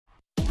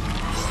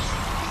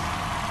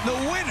The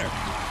winner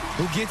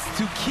who gets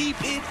to keep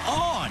it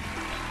on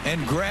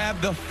and grab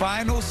the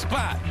final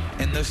spot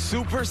in the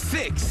Super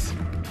 6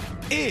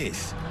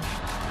 is...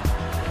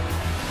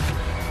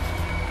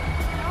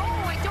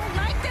 Oh, I don't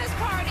like this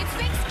part. It's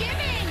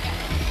Thanksgiving.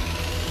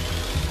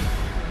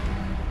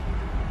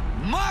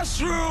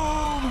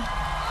 Mushroom!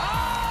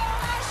 Oh,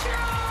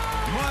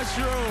 mushroom!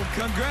 Mushroom,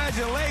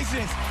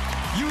 congratulations.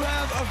 You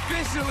have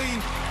officially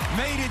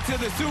made it to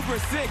the Super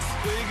 6.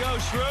 There you go,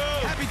 Shrew.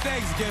 Happy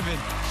Thanksgiving.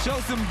 Show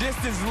some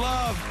distance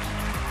love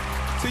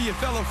to your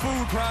fellow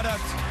food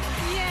product.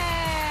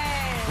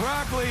 Yay!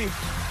 Broccoli,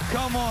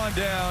 come on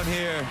down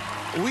here.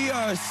 We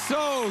are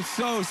so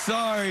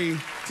sorry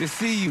to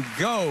see you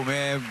go,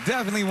 man.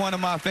 Definitely one of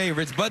my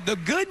favorites. But the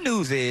good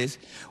news is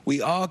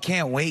we all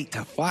can't wait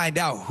to find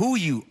out who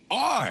you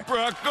are.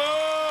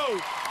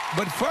 Broccoli!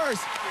 But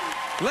first,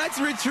 let's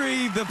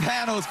retrieve the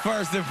panel's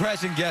first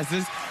impression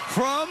guesses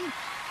from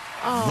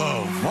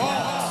the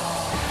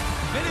vault.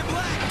 Men in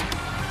Black,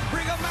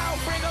 bring them out,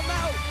 bring them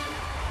out.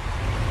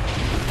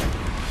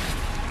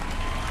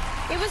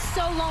 It was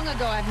so long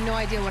ago, I have no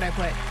idea what I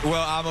put.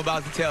 Well, I'm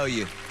about to tell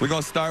you. We're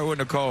going to start with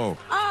Nicole.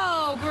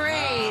 Oh,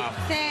 great.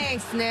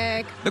 Thanks,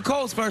 Nick.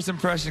 Nicole's first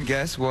impression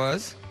guess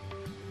was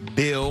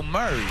Bill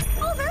Murray.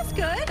 Oh, that's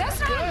good. That's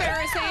not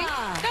embarrassing.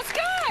 Yeah. That's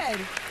good.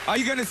 Are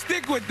you going to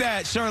stick with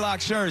that, Sherlock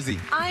Shersey?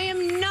 I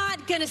am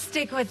not going to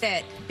stick with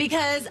it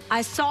because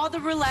I saw the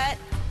roulette,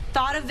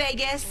 thought of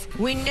Vegas.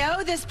 We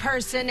know this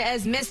person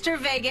as Mr.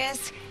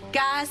 Vegas.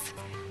 Guys,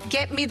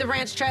 get me the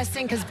ranch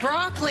dressing because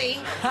broccoli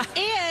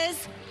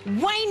is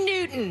Wayne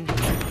Newton.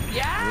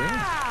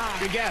 Yeah.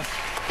 Good guess.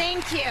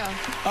 Thank you.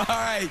 All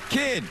right,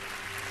 kid,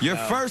 your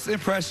first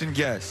impression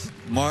guess,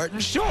 Martin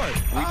Short.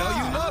 We know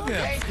you love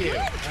him. Thank you.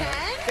 Good,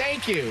 Ken.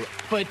 Thank you.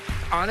 But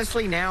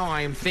honestly, now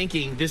I am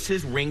thinking this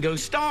is Ringo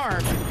Starr.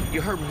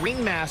 You heard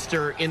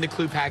Ringmaster in the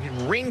clue package.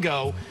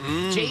 Ringo,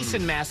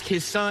 Jason Mask.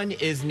 His son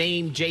is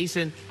named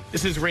Jason.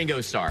 This is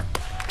Ringo Starr.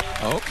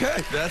 Okay.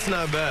 That's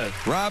not bad.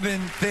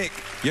 Robin Thicke,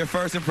 your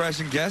first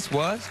impression guess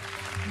was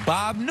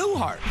Bob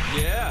Newhart.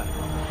 Yeah.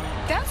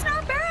 That's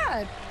not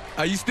bad.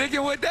 Are you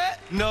sticking with that?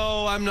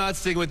 No, I'm not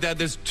sticking with that.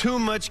 There's too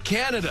much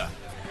Canada.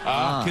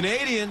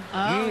 Canadian.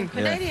 Oh,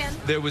 Canadian.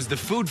 There was the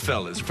Food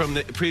Fellas from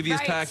the previous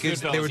Right.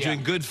 package. Goodfellas, They were yeah.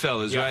 doing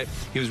Goodfellas, Yeah. right?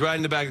 He was riding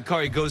in the back of the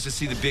car. He goes to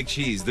see the Big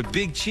Cheese. The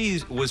Big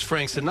Cheese was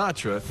Frank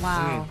Sinatra.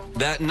 Wow.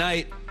 That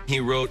night, he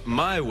wrote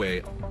My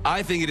Way.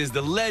 I think it is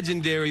the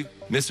legendary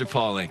Mr.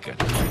 Paul Anka.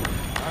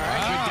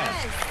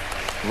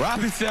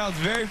 Robin sounds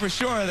very for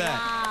sure of that.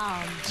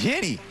 Wow.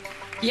 Jenny,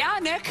 Yeah,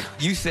 Nick.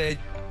 you said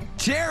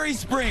Jerry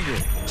Springer.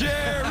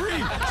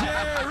 Jerry.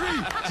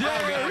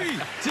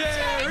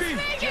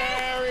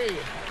 Jerry.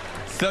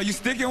 So you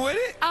sticking with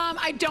it?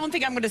 I don't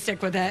think I'm going to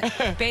stick with it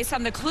based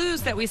on the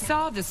clues that we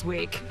saw this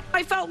week.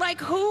 I felt like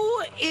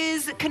who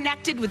is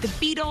connected with the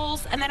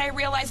Beatles, and then I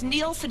realized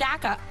Neil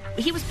Sedaka,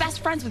 he was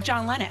best friends with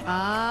John Lennon.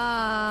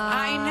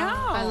 I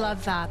know. I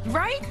love that.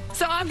 Right?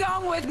 So I'm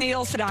going with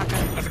Neil Sedaka.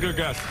 That's a good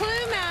guess. Clue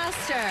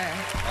Master.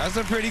 That's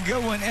a pretty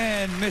good one.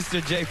 And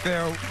Mr. J.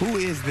 Farrell, who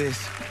is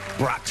this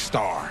rock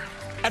star?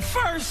 At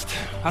first,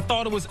 I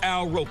thought it was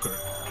Al Roker.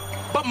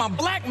 But my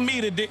black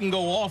meter didn't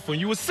go off when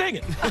you were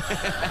singing.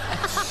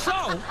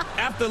 So,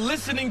 after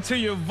listening to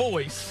your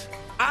voice,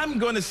 I'm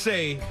going to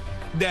say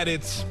that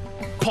it's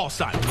Paul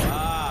Simon.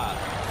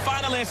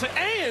 Final answer.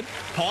 And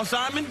Paul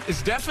Simon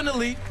is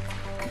definitely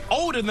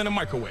older than a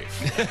microwave.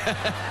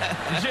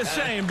 Just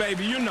saying,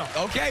 baby, you know.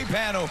 Okay,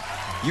 panel,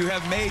 you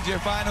have made your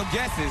final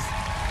guesses.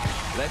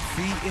 Let's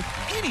see if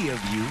any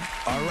of you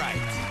are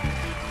right.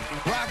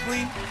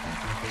 Broccoli,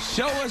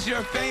 show us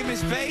your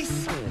famous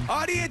face.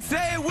 Audience,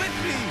 say it with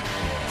me.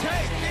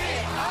 Take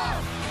it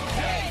off.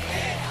 Take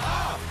it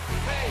off.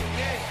 Take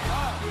it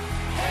off.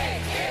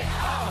 Take it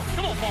off.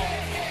 Come on, Paul.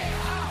 Take it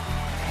off.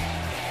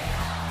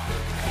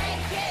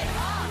 Take it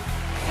off.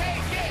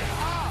 Take it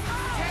off.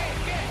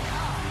 Take it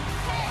off.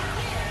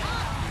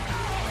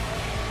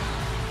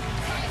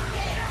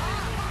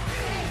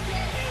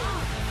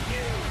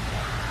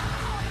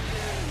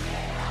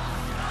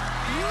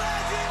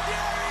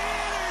 Legendary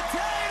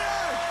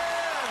entertainer,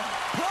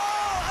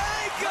 Paul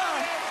Anka.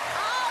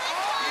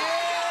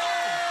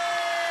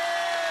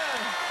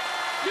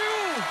 You.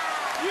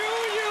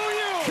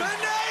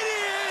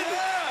 Canadian.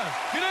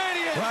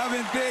 Canadian.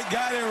 Robin Thicke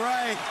got it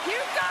right. You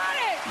got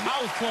it.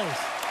 I was close.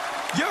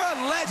 You're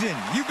a legend.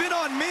 You've been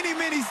on many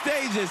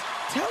stages.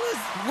 Tell us,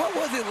 what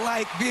was it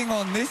like being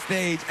on this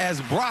stage as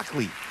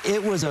Broccoli?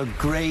 It was a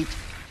great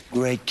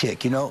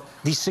kick. You know,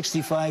 these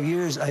 65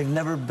 years, I've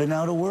never been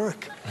out of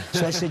work.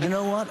 So I said, you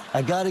know what?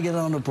 I got to get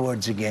on the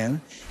boards again.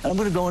 And I'm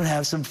going to go and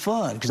have some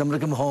fun because I'm going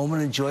to come home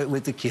and enjoy it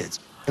with the kids.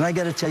 And I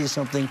got to tell you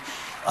something.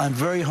 I'm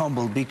very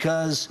humbled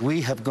because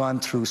we have gone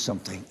through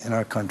something in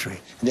our country.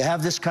 And to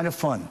have this kind of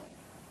fun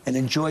and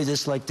enjoy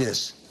this like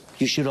this,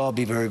 you should all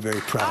be very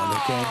proud,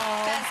 okay?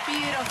 That's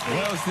beautiful.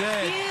 Well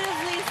said.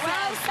 Beautifully said.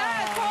 Well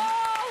said,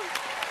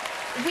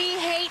 Paul. We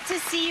hate to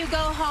see you go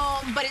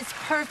home, but it's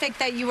perfect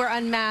that you were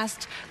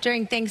unmasked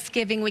during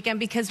Thanksgiving weekend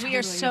because we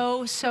are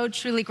so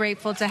truly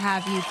grateful to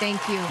have you.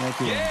 Thank you. Thank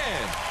you.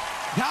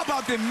 Yeah. How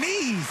about the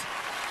knees?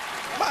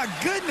 My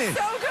goodness.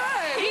 So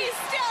good. He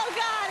still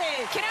got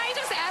it. Can I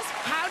just ask,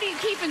 how do you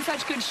keep in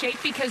such good shape?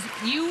 Because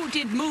you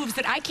did moves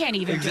that I can't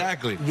even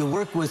Exactly. You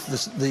work with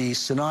the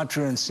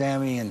Sinatra and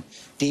Sammy and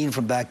Dean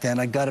from back then.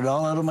 I got it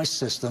all out of my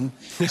system.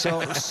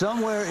 So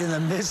somewhere in the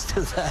midst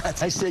of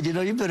that, I said, you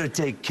know, you better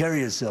take care of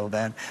yourself,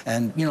 man.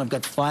 And, you know, I've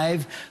got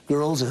 5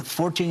 girls, a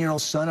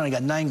 14-year-old son, and I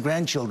got 9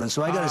 grandchildren.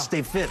 So I got to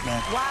stay fit,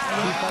 man. Wow.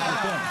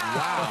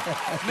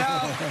 Now,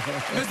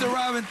 Mr.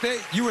 Robin,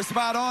 you were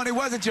spot on. It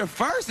wasn't your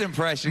first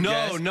impression,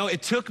 No,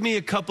 it took me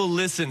a couple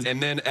listens.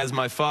 And then, as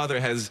my father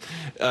has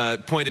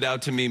pointed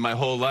out to me my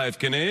whole life,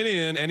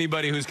 Canadian,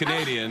 anybody who's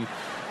Canadian,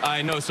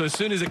 I know. So as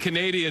soon as a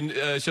Canadian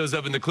shows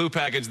up in the clue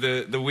package,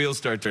 the wheels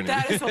start turning.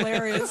 That is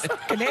hilarious.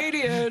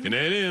 Canadian.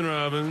 Canadian,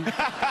 Robin.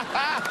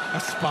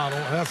 That's spot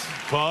on. That's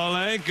Paul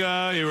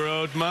Anka, he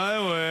wrote My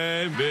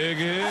Way, big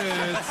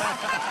hits.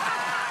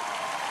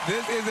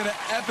 This is an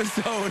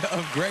episode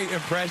of great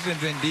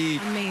impressions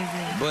indeed.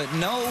 Amazing. But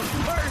no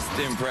first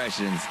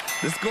impressions.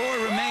 The score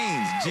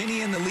remains Jenny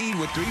in the lead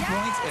with 3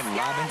 points and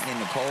Robin and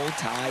Nicole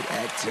tied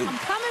at 2. I'm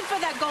coming for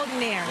that golden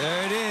air.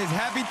 There it is.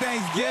 Happy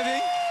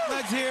Thanksgiving.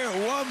 Let's hear it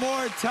one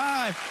more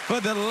time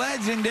for the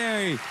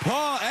legendary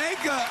Paul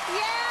Anka.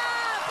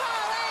 Yeah,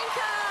 Paul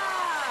Anka.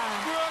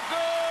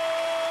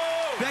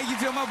 Thank you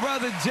to my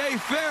brother Jay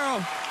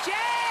Farrell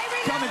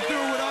coming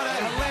through with all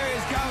that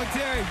hilarious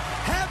commentary.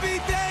 Happy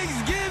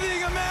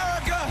Thanksgiving,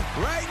 America.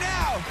 Right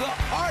now, the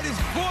artist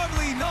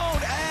formerly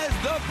known as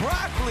the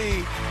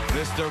Broccoli,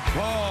 Mr.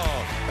 Paul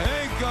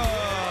Anka.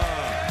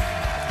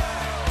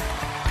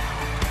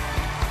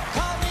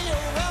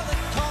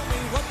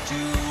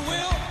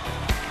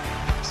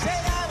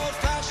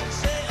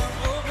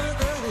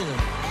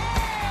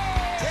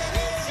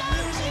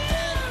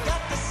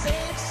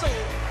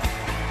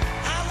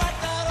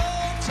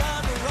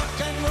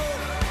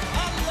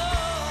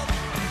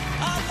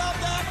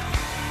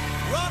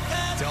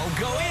 Don't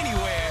go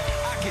anywhere.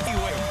 I can see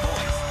where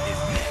voice is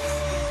next.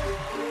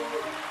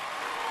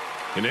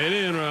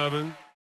 Canadian, Robin.